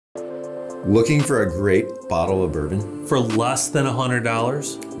Looking for a great bottle of bourbon? For less than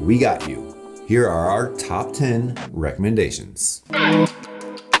 $100? We got you. Here are our top 10 recommendations.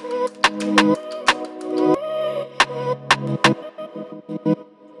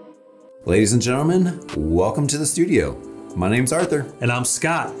 Ladies and gentlemen, welcome to the studio. My name's Arthur. And I'm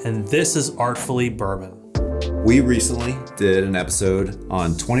Scott, and this is Artfully Bourbon. We recently did an episode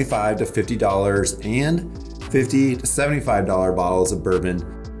on $25 to $50 and $50 to $75 bottles of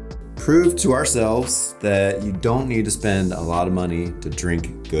bourbon. Proved to ourselves that you don't need to spend a lot of money to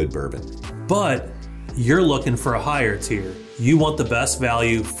drink good bourbon. But you're looking for a higher tier. You want the best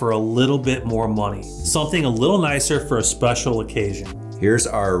value for a little bit more money. Something a little nicer for a special occasion. Here's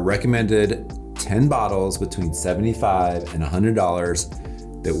our recommended 10 bottles between $75 and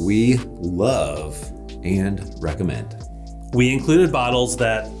 $100 that we love and recommend. We included bottles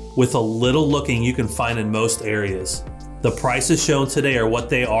that, with a little looking, you can find in most areas. The prices shown today are what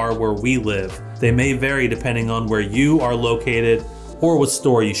they are where we live. They may vary depending on where you are located or what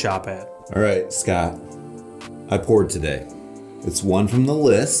store you shop at. All right, Scott, I poured today. It's one from the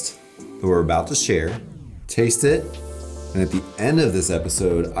list that we're about to share. Taste it, and at the end of this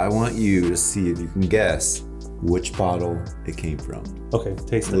episode, I want you to see if you can guess which bottle it came from. Okay,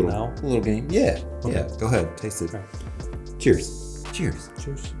 taste it now. A little game. Yeah, Okay. yeah, go ahead, taste it. Okay. Cheers. Cheers.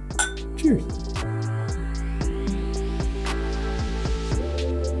 Cheers. Cheers.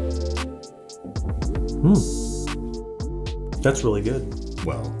 That's really good.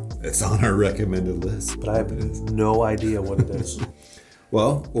 Well, it's on our recommended list. But I have no idea what it is.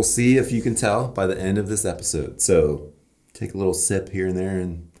 Well, we'll see if you can tell by the end of this episode. So take a little sip here and there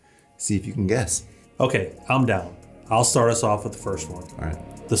and see if you can guess. Okay, I'm down. I'll start us off with the first one. All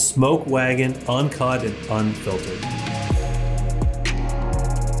right. The Smoke Wagon Uncut and Unfiltered.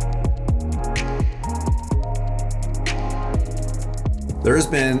 There has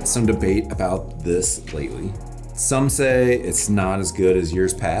been some debate about this lately. Some say it's not as good as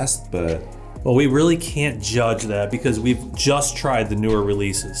years past, but... Well, we really can't judge that because we've just tried the newer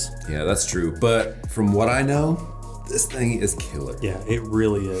releases. Yeah, that's true. But from what I know, this thing is killer. Yeah, it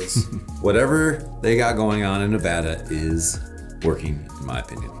really is. Whatever they got going on in Nevada is working, in my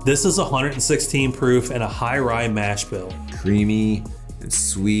opinion. This is 116 proof and a high rye mash bill. Creamy and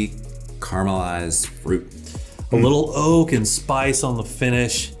sweet, caramelized fruit. A little oak and spice on the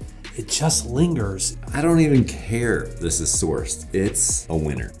finish. It just lingers. I don't even care this is sourced. It's a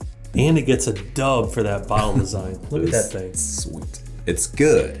winner. And it gets a dub for that bottle design. Look at that thing. Sweet. It's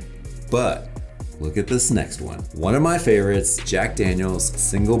good, but look at this next one. One of my favorites, Jack Daniel's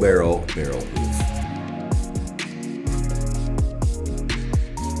Single Barrel Barrel Proof.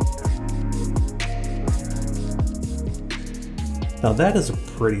 Now that is a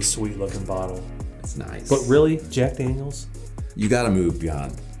pretty sweet looking bottle. It's nice. But really, Jack Daniel's? You gotta move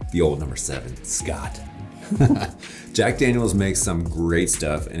beyond the old number 7, Scott. Jack Daniel's makes some great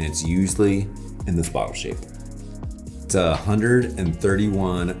stuff, and it's usually in this bottle shape. It's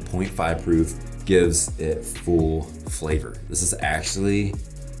 131.5 proof, gives it full flavor. This is actually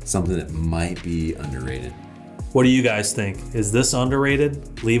something that might be underrated. What do you guys think? Is this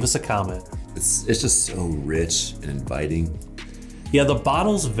underrated? Leave us a comment. It's just so rich and inviting. Yeah, the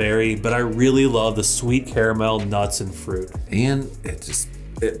bottles vary, but I really love the sweet caramel, nuts, and fruit. And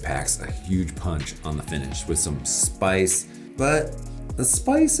it packs a huge punch on the finish with some spice, but the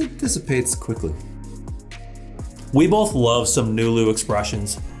spice, it dissipates quickly. We both love some Nulu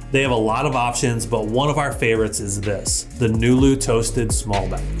expressions. They have a lot of options, but one of our favorites is this, the Nulu Toasted Small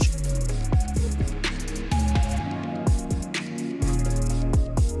Batch.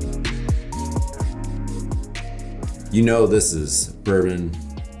 You know this is bourbon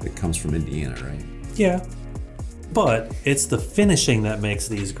that comes from Indiana, right? Yeah, but it's the finishing that makes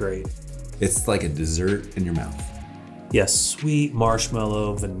these great. It's like a dessert in your mouth. Yes, sweet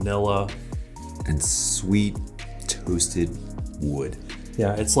marshmallow, vanilla. And sweet toasted wood.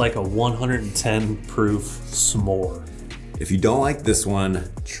 Yeah, it's like a 110 proof s'more. If you don't like this one,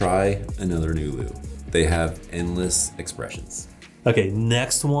 try another Nulu. They have endless expressions. Okay,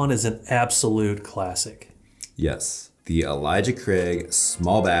 next one is an absolute classic. Yes, the Elijah Craig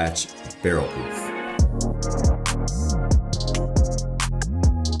Small Batch Barrel Proof.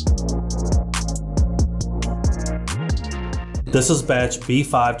 This is batch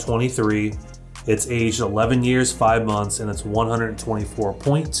B523. It's aged 11 years, 5 months, and it's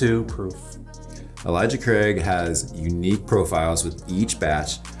 124.2 proof. Elijah Craig has unique profiles with each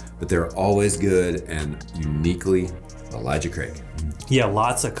batch, but they're always good and uniquely Elijah Craig. Yeah,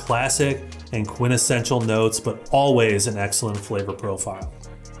 lots of classic and quintessential notes, but always an excellent flavor profile.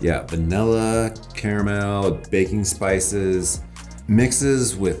 Yeah, vanilla, caramel, baking spices,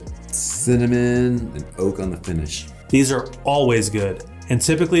 mixes with cinnamon and oak on the finish. These are always good, and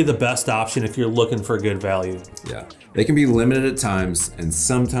typically the best option if you're looking for good value. Yeah, they can be limited at times, and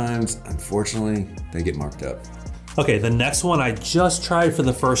sometimes, unfortunately, they get marked up. Okay, the next one I just tried for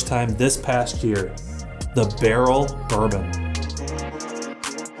the first time this past year, the Barrel Bourbon.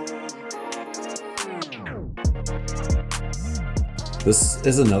 This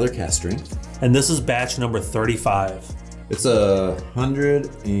is another cask strength. And this is batch number 35. It's a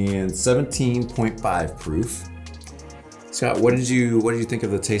 117.5 proof. Scott, what did you think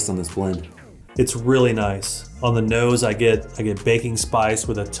of the taste on this blend? It's really nice. On the nose, I get baking spice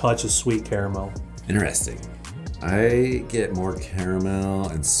with a touch of sweet caramel. Interesting. I get more caramel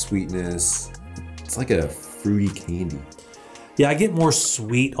and sweetness. It's like a fruity candy. Yeah, I get more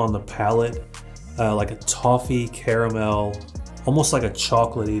sweet on the palate, like a toffee caramel, almost like a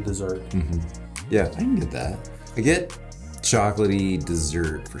chocolatey dessert. Yeah, I can get that. I get chocolatey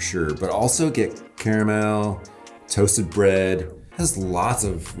dessert for sure, but also get caramel, toasted bread. It has lots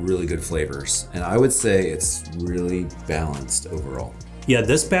of really good flavors, and I would say it's really balanced overall. Yeah,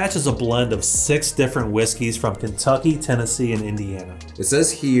 this batch is a blend of 6 different whiskeys from Kentucky, Tennessee, and Indiana. It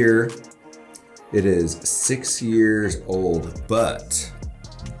says here it is 6 years old, but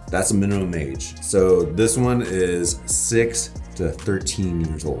that's a minimum age. So this one is 6 to 13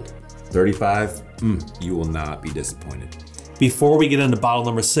 years old. 35, you will not be disappointed. Before we get into bottle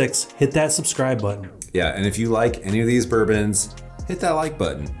number 6, hit that subscribe button. Yeah, and if you like any of these bourbons, hit that like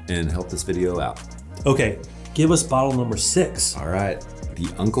button and help this video out. Okay, give us bottle number 6. All right,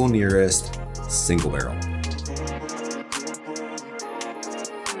 the Uncle Nearest Single Barrel.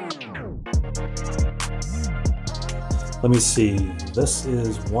 Let me see, this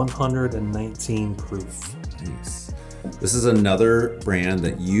is 119 proof. Nice. This is another brand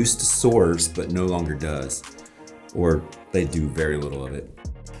that used to source, but no longer does, or they do very little of it.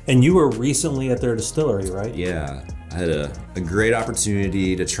 And you were recently at their distillery, right? Yeah, I had a great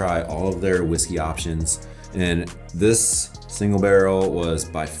opportunity to try all of their whiskey options, and this single barrel was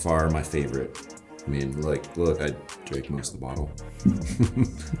by far my favorite. I mean, like, look, I drank most of the bottle.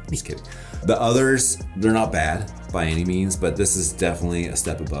 Just kidding. The others, they're not bad by any means, but this is definitely a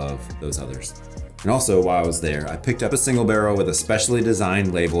step above those others. And also, while I was there, I picked up a single barrel with a specially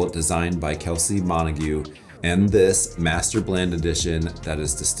designed label designed by Kelsey Montague, and this Master Blend Edition that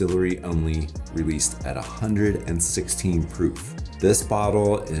is distillery only, released at 116 proof. This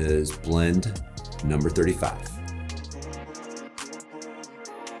bottle is blend number 35.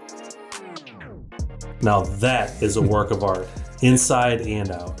 Now that is a work of art, inside and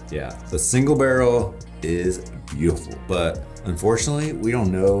out. Yeah, the single barrel is beautiful, but unfortunately, we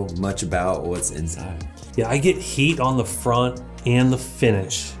don't know much about what's inside. Yeah, I get heat on the front and the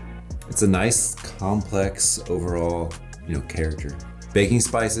finish. It's a nice, complex overall, character. Baking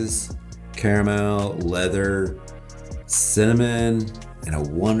spices, caramel, leather, cinnamon, and a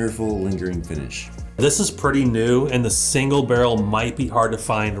wonderful lingering finish. This is pretty new, and the single barrel might be hard to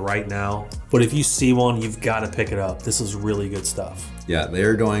find right now, but if you see one, you've got to pick it up. This is really good stuff. Yeah,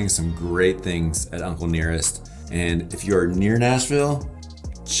 they're doing some great things at Uncle Nearest, and if you're near Nashville,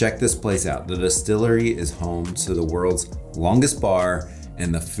 check this place out. The distillery is home to the world's longest bar,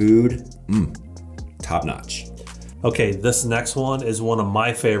 and the food, top notch. Okay, this next one is one of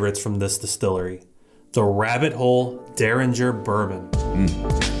my favorites from this distillery, the Rabbit Hole Derringer Bourbon.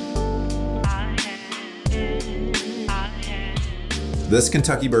 This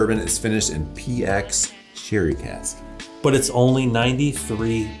Kentucky bourbon is finished in PX sherry cask. But it's only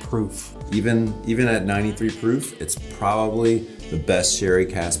 93 proof. Even at 93 proof, it's probably the best sherry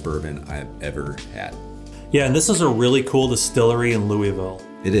cask bourbon I've ever had. Yeah, and this is a really cool distillery in Louisville.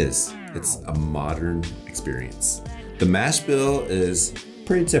 It is. It's a modern experience. The mash bill is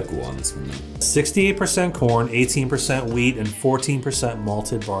pretty typical on this one though. 68% corn, 18% wheat, and 14%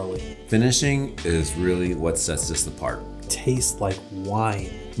 malted barley. Finishing is really what sets this apart. Tastes like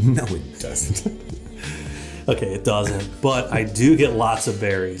wine. No, it doesn't. Okay, it doesn't, but I do get lots of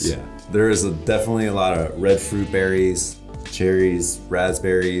berries. Yeah, there is definitely a lot of red fruit berries, cherries,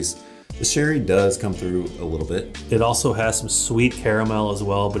 raspberries. The sherry does come through a little bit. It also has some sweet caramel as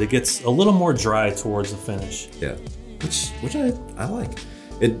well, but it gets a little more dry towards the finish. Yeah, which I like.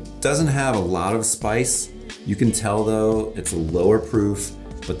 It doesn't have a lot of spice. You can tell though, it's a lower proof,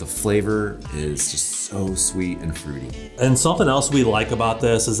 but the flavor is just so sweet and fruity. And something else we like about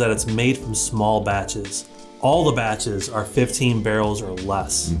this is that it's made from small batches. All the batches are 15 barrels or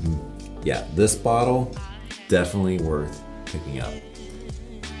less. Yeah, this bottle, definitely worth picking up.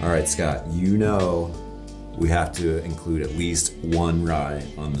 All right, Scott, we have to include at least one rye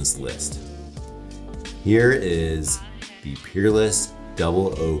on this list. Here is the Peerless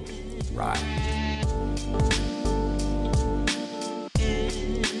Double Oak rye.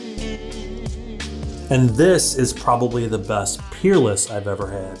 And this is probably the best Peerless I've ever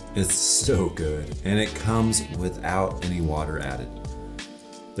had. It's so good, and it comes without any water added.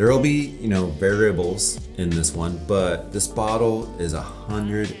 There'll be, variables in this one, but this bottle is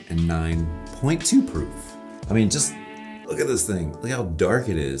 109.2 proof. I mean, just look at this thing. Look how dark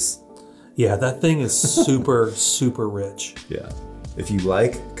it is. Yeah, that thing is super, super rich. Yeah. If you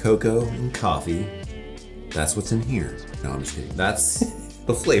like cocoa and coffee, that's what's in here. No, I'm just kidding. That's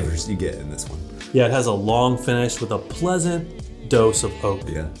the flavors you get in this one. Yeah, it has a long finish with a pleasant dose of oak.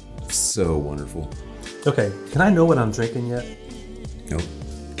 Yeah, so wonderful. Okay, can I know what I'm drinking yet? Nope,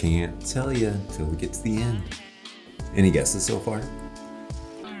 can't tell you till we get to the end. Any guesses so far?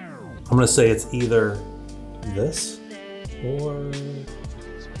 I'm gonna say it's either this or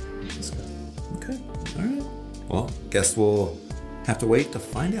this guy. Okay, all right. Well, guess we'll have to wait to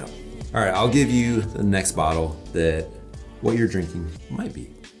find out. All right, I'll give you the next bottle that what you're drinking might be.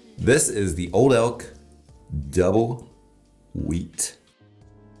 This is the Old Elk Double Wheat.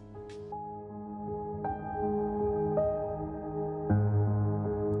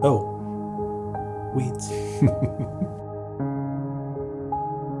 Oh, wheat.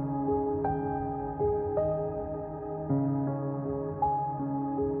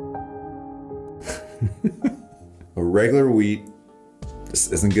 A regular wheat,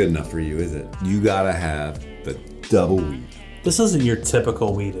 this isn't good enough for you, is it? You gotta have the double wheat. This isn't your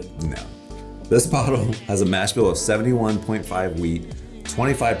typical wheated. No. This bottle has a mash bill of 71.5 wheat,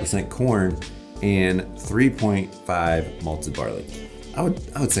 25% corn, and 3.5 malted barley. I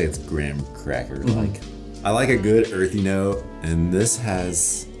would say it's graham cracker-like. I like a good earthy note, and this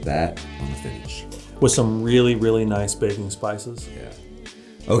has that on the finish. With some really, really nice baking spices. Yeah.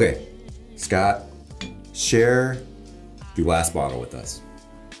 Okay, Scott, share your last bottle with us.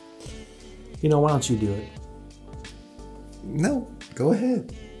 Why don't you do it? No, go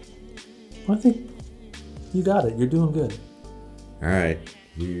ahead. I think you got it. You're doing good. All right,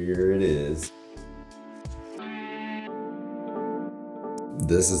 here it is.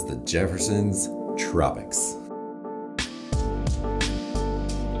 This is the Jefferson's Tropics.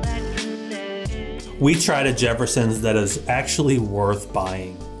 We tried a Jefferson's that is actually worth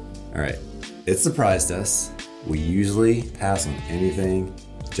buying. All right, it surprised us. We usually pass on anything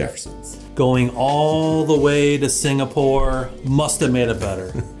Jefferson's. Going all the way to Singapore must have made it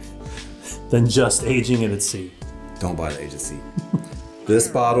better than just aging it at sea. Don't buy the agency. This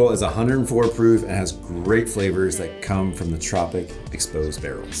bottle is 104 proof and has great flavors that come from the tropic exposed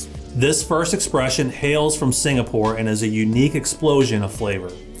barrels. This first expression hails from Singapore and is a unique explosion of flavor.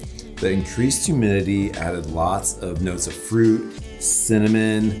 The increased humidity added lots of notes of fruit,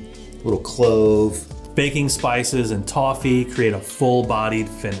 cinnamon, little clove. Baking spices and toffee create a full-bodied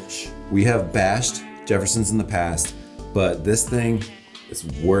finish. We have bashed Jefferson's in the past, but this thing is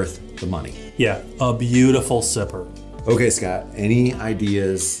worth the money. Yeah, a beautiful sipper. Okay, Scott, any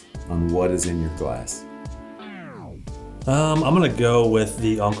ideas on what is in your glass? I'm gonna go with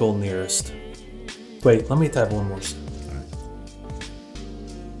the Uncle Nearest. Wait, let me type one more sip. All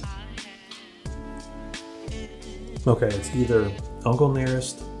right. Okay, it's either Uncle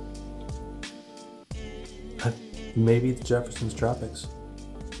Nearest, maybe the Jefferson's Tropics,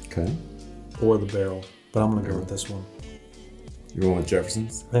 Okay. or the Barrel, but I'm gonna go with this one. You're going with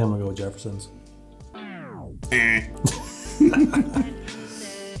Jefferson's? I think I'm gonna go with Jefferson's.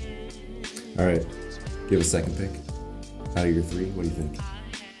 All right, give a second pick. Out of your three, what do you think?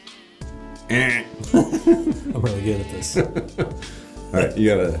 I'm really good at this. All right, you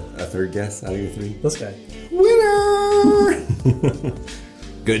got a third guess out of your three? This guy. Winner!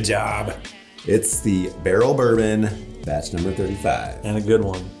 Good job. It's the Barrel Bourbon, batch number 35. And a good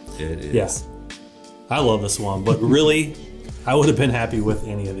one. It is. Yes. I love this one, but really, I would have been happy with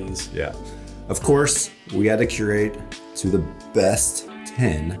any of these. Yeah. Of course, we had to curate to the best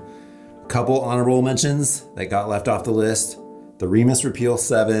 10. A couple honorable mentions that got left off the list. The Remus Repeal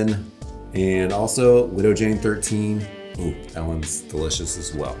 7, and also Widow Jane 13. Ooh, that one's delicious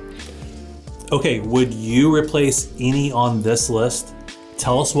as well. Okay, would you replace any on this list?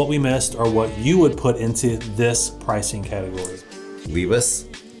 Tell us what we missed or what you would put into this pricing category. Leave us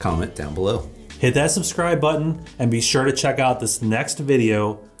a comment down below. Hit that subscribe button and be sure to check out this next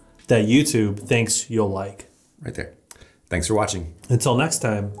video that YouTube thinks you'll like. Right there. Thanks for watching. Until next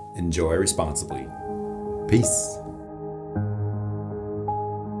time. Enjoy responsibly. Peace.